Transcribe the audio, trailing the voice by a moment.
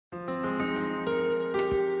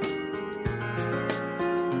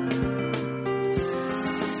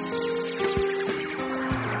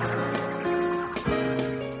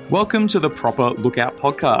Welcome to the Proper Lookout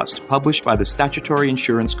podcast, published by the Statutory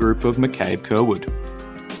Insurance Group of McCabe Curwood.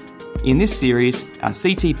 In this series, our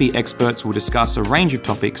CTP experts will discuss a range of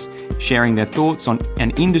topics, sharing their thoughts on an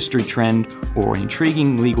industry trend or an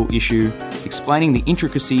intriguing legal issue, explaining the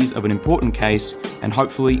intricacies of an important case, and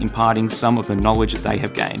hopefully imparting some of the knowledge that they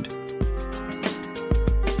have gained.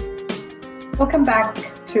 Welcome back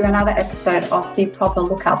to another episode of the Proper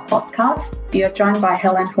Lookout podcast. You're joined by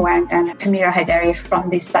Helen Huang and Hamira Haidari from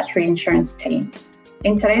the Statutory Insurance team.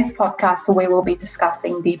 In today's podcast, we will be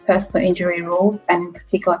discussing the personal injury rules and in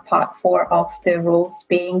particular part 4 of the rules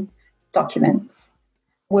being documents.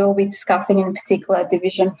 We'll be discussing in particular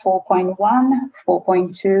Division 4.1,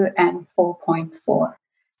 4.2 and 4.4.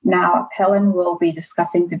 Now, Helen will be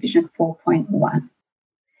discussing Division 4.1.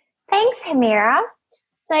 Thanks, Hamira.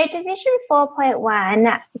 So Division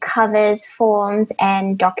 4.1 covers forms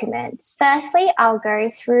and documents. Firstly, I'll go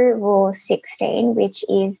through Rule 16, which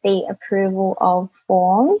is the approval of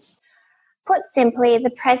forms. Put simply,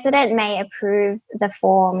 the President may approve the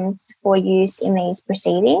forms for use in these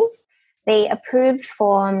proceedings. The approved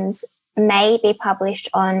forms may be published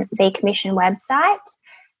on the Commission website,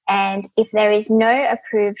 and if there is no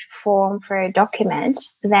approved form for a document,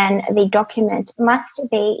 then the document must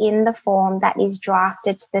be in the form that is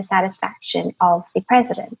drafted to the satisfaction of the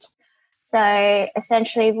President. So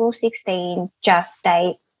essentially, Rule 16 just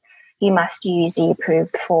states you must use the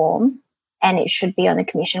approved form and it should be on the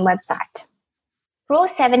Commission website. Rule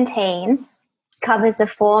 17 covers the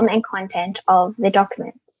form and content of the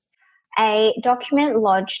documents. A document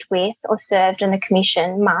lodged with or served on the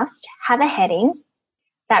Commission must have a heading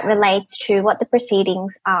that relates to what the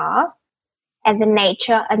proceedings are and the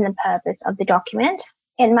nature and the purpose of the document.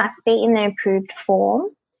 It must be in the approved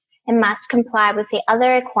form and must comply with the other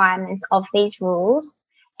requirements of these rules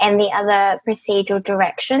and the other procedural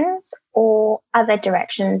directions or other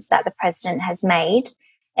directions that the President has made.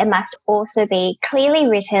 It must also be clearly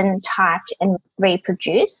written, typed and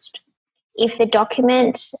reproduced. If the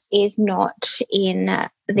document is not in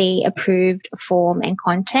the approved form and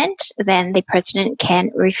content, then the President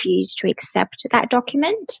can refuse to accept that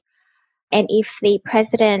document. And if the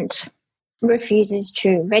President refuses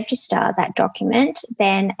to register that document,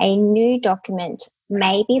 then a new document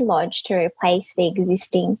may be lodged to replace the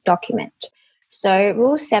existing document. So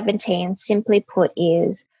Rule 17, simply put,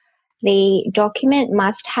 is the document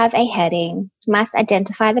must have a heading, must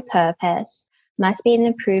identify the purpose, must be in the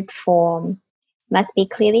approved form, must be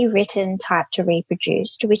clearly written, typed or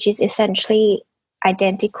reproduced, which is essentially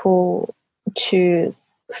identical to,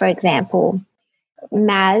 for example,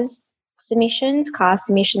 MAS submissions, CAST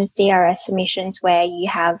submissions, DRS submissions, where you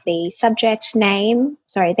have the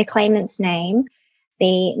the claimant's name,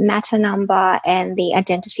 the matter number and the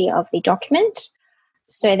identity of the document.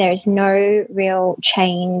 So there is no real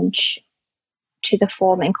change to the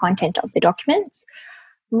form and content of the documents.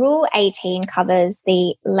 Rule 18 covers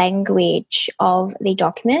the language of the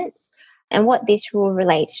documents, and what this rule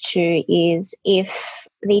relates to is if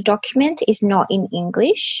the document is not in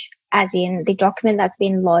English, as in the document that's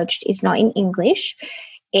been lodged is not in English,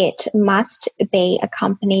 it must be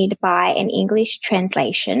accompanied by an English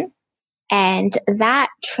translation, and that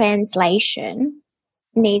translation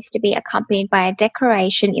needs to be accompanied by a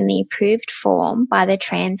declaration in the approved form by the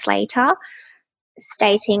translator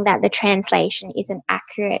stating that the translation is an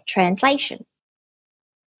accurate translation.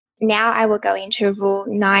 Now I will go into Rule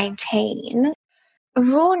 19.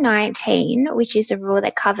 Rule 19, which is a rule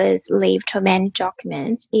that covers leave to amend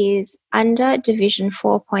documents, is under Division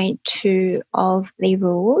 4.2 of the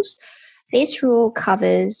rules. This rule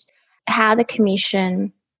covers how the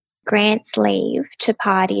Commission grants leave to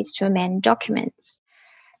parties to amend documents.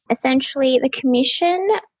 Essentially, the Commission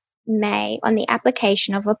may, on the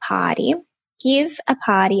application of a party, give a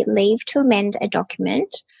party leave to amend a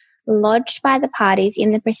document lodged by the parties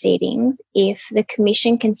in the proceedings if the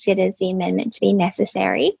Commission considers the amendment to be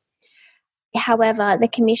necessary. However, the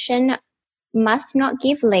Commission must not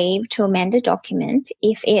give leave to amend a document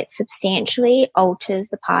if it substantially alters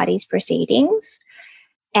the parties' proceedings,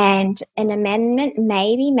 and an amendment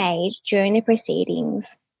may be made during the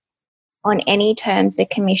proceedings on any terms the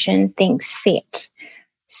Commission thinks fit.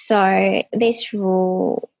 So this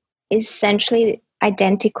rule is essentially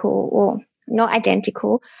identical, or not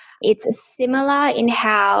identical. It's similar in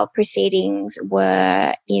how proceedings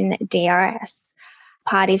were in DRS.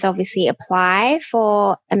 Parties obviously apply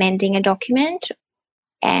for amending a document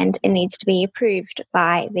and it needs to be approved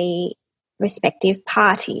by the respective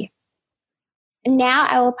party. Now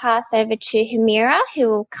I will pass over to Hamira, who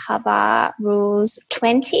will cover Rules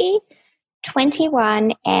 20,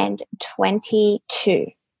 21 and 22.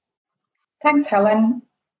 Thanks, Helen.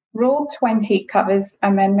 Rule 20 covers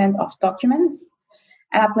amendment of documents.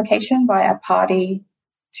 An application by a party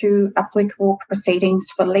to applicable proceedings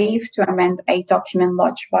for leave to amend a document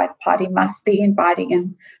lodged by the party must be in writing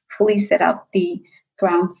and fully set out the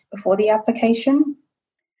grounds for the application.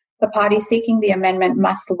 The party seeking the amendment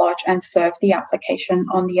must lodge and serve the application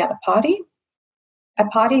on the other party. A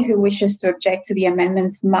party who wishes to object to the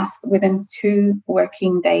amendments must, within 2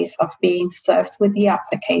 working days of being served with the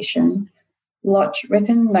application, lodge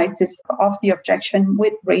written notice of the objection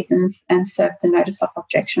with reasons and serve the notice of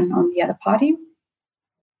objection on the other party.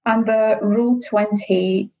 Under Rule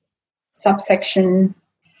 20, subsection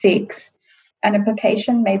 6, an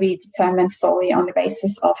application may be determined solely on the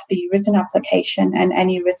basis of the written application and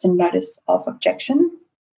any written notice of objection,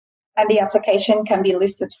 and the application can be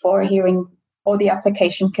listed for a hearing or the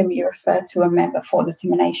application can be referred to a member for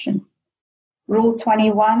determination. Rule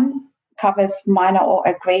 21 covers minor or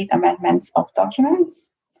agreed amendments of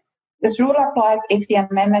documents. This rule applies if the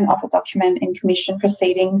amendment of a document in commission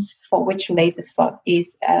proceedings for which leave is sought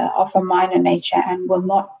is of a minor nature and will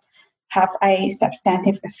not have a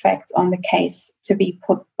substantive effect on the case to be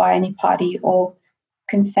put by any party or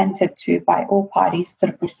consented to by all parties to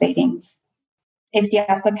the proceedings. If the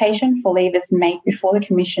application for leave is made before the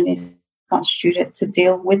commission is constituted to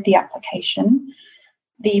deal with the application,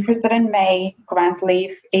 the President may grant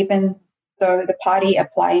leave even though the party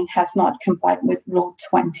applying has not complied with Rule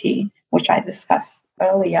 20, which I discussed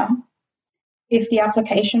earlier. If the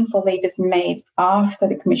application for leave is made after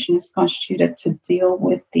the Commission is constituted to deal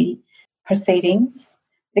with the proceedings,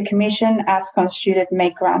 the Commission as constituted may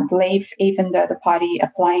grant leave even though the party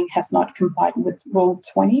applying has not complied with Rule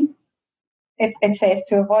 20. If it says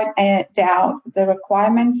to avoid a doubt, the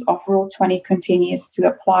requirements of Rule 20 continues to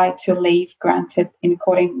apply to leave granted in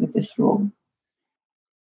accordance with this rule.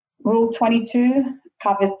 Rule 22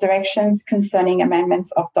 covers directions concerning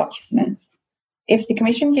amendments of documents. If the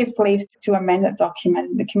Commission gives leave to amend a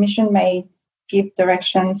document, the Commission may give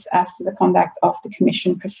directions as to the conduct of the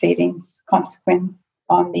Commission proceedings consequent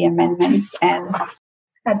on the amendments, and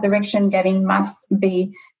a direction given must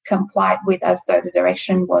be complied with as though the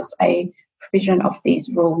direction was a provision of these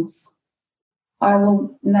rules. I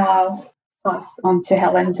will now pass on to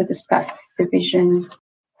Helen to discuss Division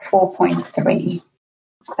 4.3.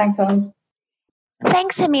 Thanks, Helen.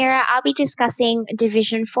 Thanks, Hamira. I'll be discussing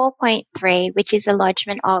Division 4.3, which is the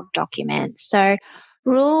lodgement of documents. So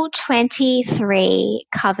Rule 23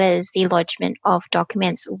 covers the lodgement of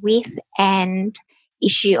documents with and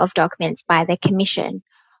issue of documents by the Commission.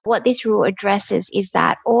 What this rule addresses is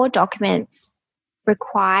that all documents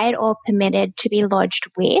required or permitted to be lodged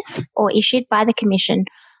with or issued by the Commission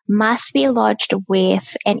must be lodged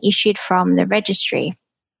with and issued from the registry.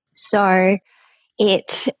 So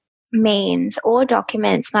it means all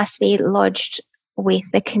documents must be lodged with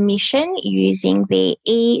the Commission using the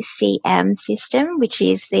ECM system, which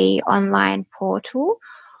is the online portal,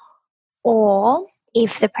 or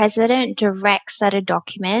if the President directs that a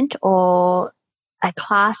document or a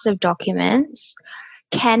class of documents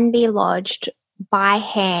can be lodged by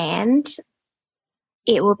hand,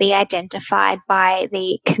 it will be identified by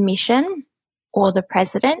the Commission or the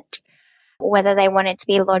President. Whether they want it to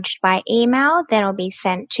be lodged by email, then it will be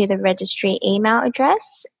sent to the registry email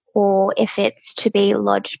address, or if it's to be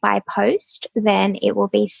lodged by post, then it will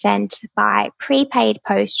be sent by prepaid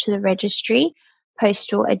post to the registry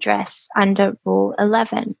postal address under Rule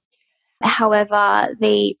 11. However,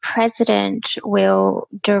 the President will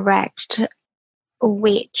direct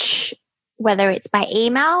whether it's by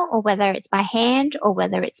email or whether it's by hand or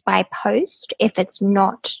whether it's by post, if it's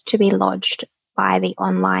not to be lodged by the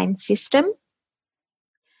online system.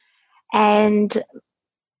 And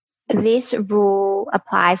this rule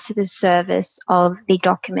applies to the service of the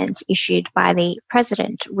documents issued by the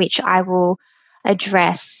President, which I will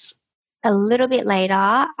address a little bit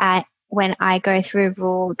later when I go through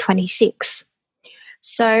Rule 26.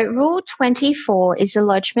 So Rule 24 is the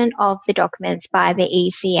lodgement of the documents by the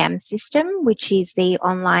ECM system, which is the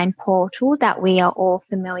online portal that we are all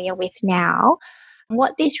familiar with now.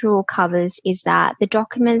 What this rule covers is that the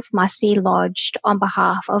documents must be lodged on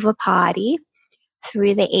behalf of a party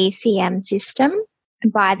through the ECM system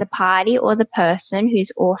by the party or the person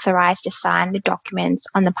who's authorised to sign the documents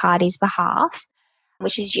on the party's behalf,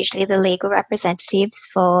 which is usually the legal representatives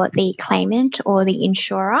for the claimant or the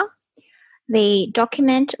insurer. The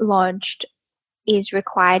document lodged is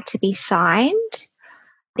required to be signed.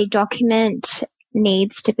 The document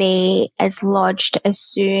needs to be lodged as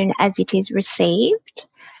soon as it is received.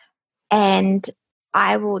 And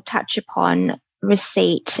I will touch upon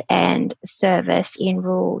receipt and service in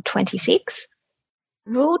Rule 26.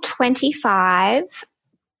 Rule 25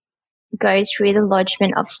 goes through the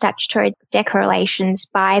lodgement of statutory declarations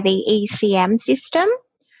by the ECM system,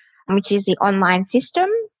 which is the online system.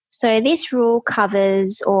 So this rule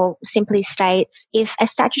covers or simply states if a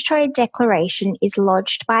statutory declaration is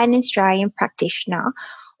lodged by an Australian practitioner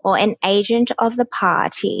or an agent of the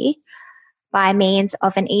party by means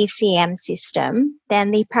of an ECM system,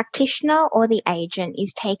 then the practitioner or the agent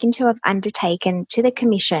is taken to have undertaken to the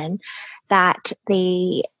Commission that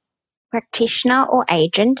the practitioner or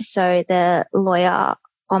agent, so the lawyer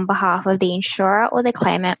on behalf of the insurer or the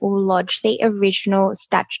claimant, will lodge the original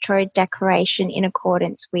statutory declaration in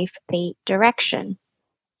accordance with the direction.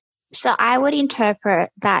 So I would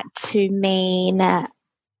interpret that to mean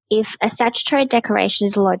if a statutory declaration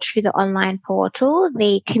is lodged through the online portal,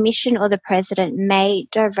 the Commission or the President may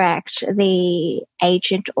direct the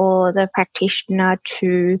agent or the practitioner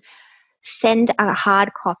to send a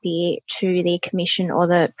hard copy to the Commission or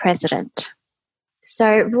the President.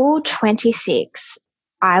 So Rule 26,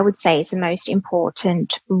 I would say, is the most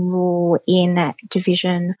important rule in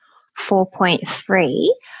Division 4.3.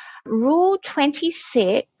 Rule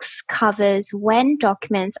 26 covers when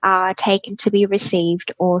documents are taken to be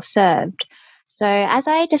received or served. So as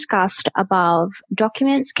I discussed above,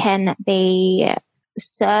 documents can be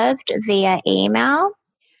served via email,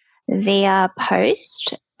 via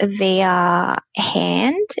post, via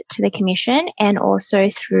hand to the Commission, and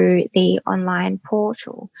also through the online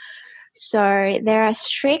portal. So there are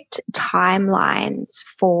strict timelines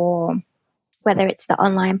for whether it's the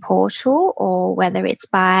online portal or whether it's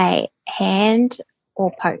by hand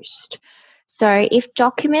or post. So if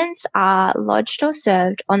documents are lodged or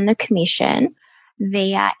served on the Commission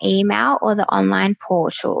via email or the online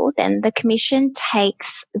portal, then the Commission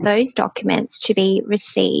takes those documents to be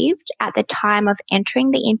received at the time of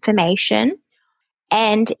entering the information.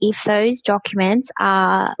 And if those documents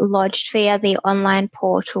are lodged via the online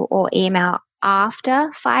portal or email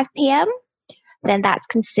after 5 p.m, then that's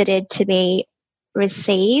considered to be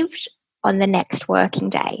received on the next working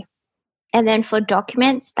day. And then for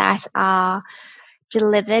documents that are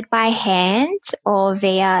delivered by hand or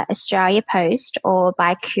via Australia Post or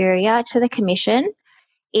by courier to the Commission,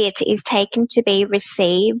 it is taken to be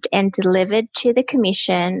received and delivered to the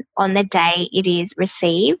Commission on the day it is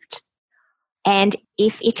received. And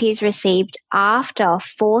if it is received after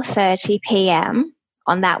 4:30 p.m.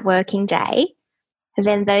 on that working day,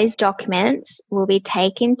 then those documents will be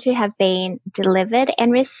taken to have been delivered and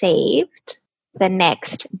received the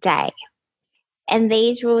next day. And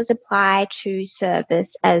these rules apply to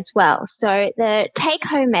service as well. So the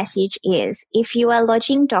take-home message is if you are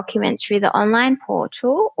lodging documents through the online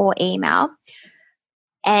portal or email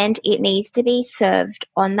and it needs to be served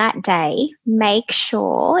on that day, make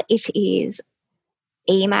sure it is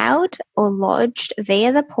emailed or lodged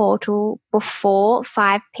via the portal before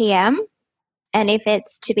 5 p.m. And if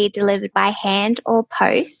it's to be delivered by hand or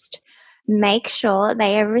post, make sure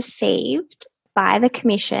they are received by the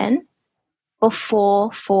Commission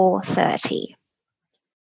before 4:30.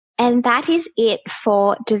 And that is it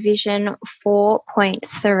for Division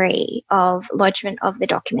 4.3 of lodgement of the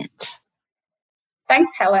documents. Thanks,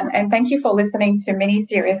 Helen, and thank you for listening to a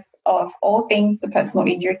mini-series of all things the Personal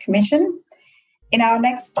Injury Commission. In our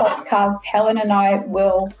next podcast, Helen and I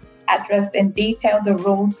will address in detail the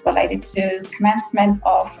rules related to commencement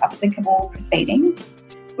of applicable proceedings,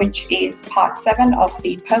 which is Part 7 of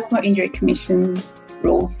the Personal Injury Commission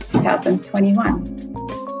Rules 2021.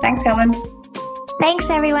 Thanks, Helen. Thanks,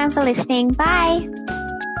 everyone, for listening. Bye.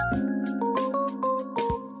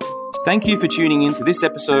 Thank you for tuning in to this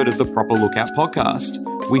episode of the Proper Lookout podcast.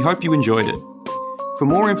 We hope you enjoyed it. For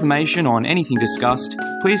more information on anything discussed,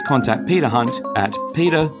 please contact Peter Hunt at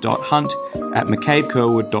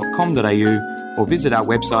peter.hunt@mccabe-curwood.com.au or visit our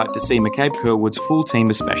website to see McCabe Curwood's full team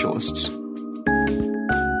of specialists.